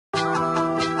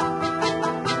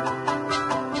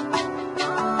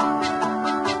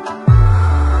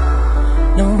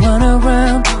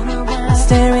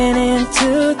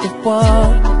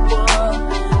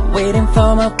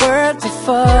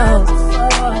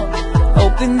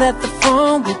hoping that the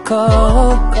phone will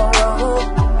call.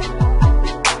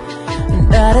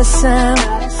 Not a sound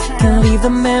can leave the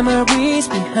memories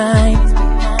behind.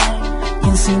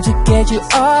 Can't seem to get you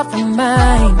off my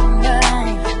mind.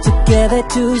 Together,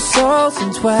 two souls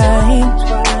entwined.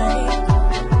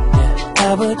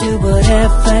 I would do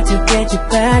whatever to get you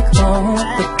back home.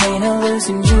 The pain of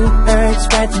losing you hurts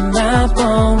right through my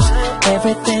bones.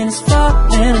 Everything is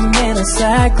falling, I'm in a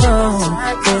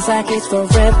cyclone. Feels like it's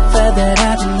forever that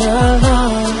I've been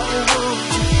alone.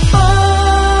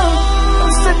 Oh,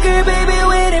 I'm stuck here, baby,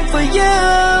 waiting for you.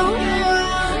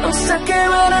 I'm stuck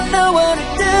here, I don't know what to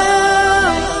do.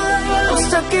 I'm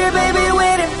stuck here, baby,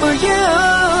 waiting for you.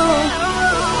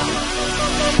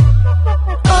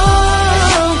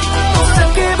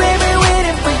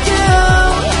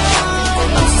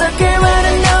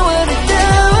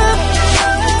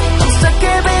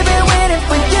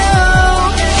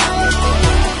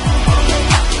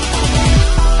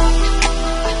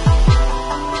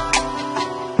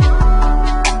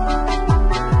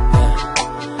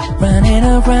 Running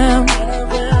around,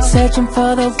 searching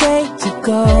for the way to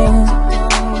go,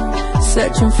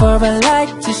 searching for a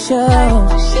light to show.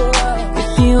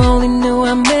 If you only knew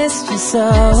I missed you so.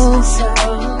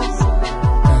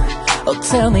 Oh,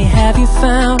 tell me, have you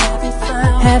found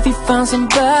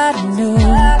somebody new?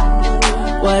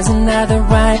 Wasn't I the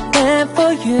right man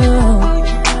for you?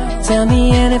 Tell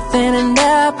me anything and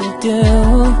I will do.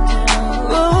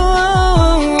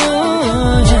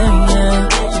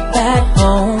 Back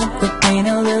home, the pain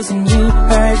of losing you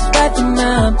hurts right to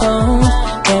my bones.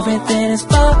 Everything is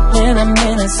falling, I'm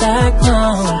in a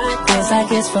cyclone. Feels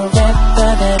like it's forever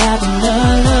that I've been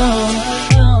alone.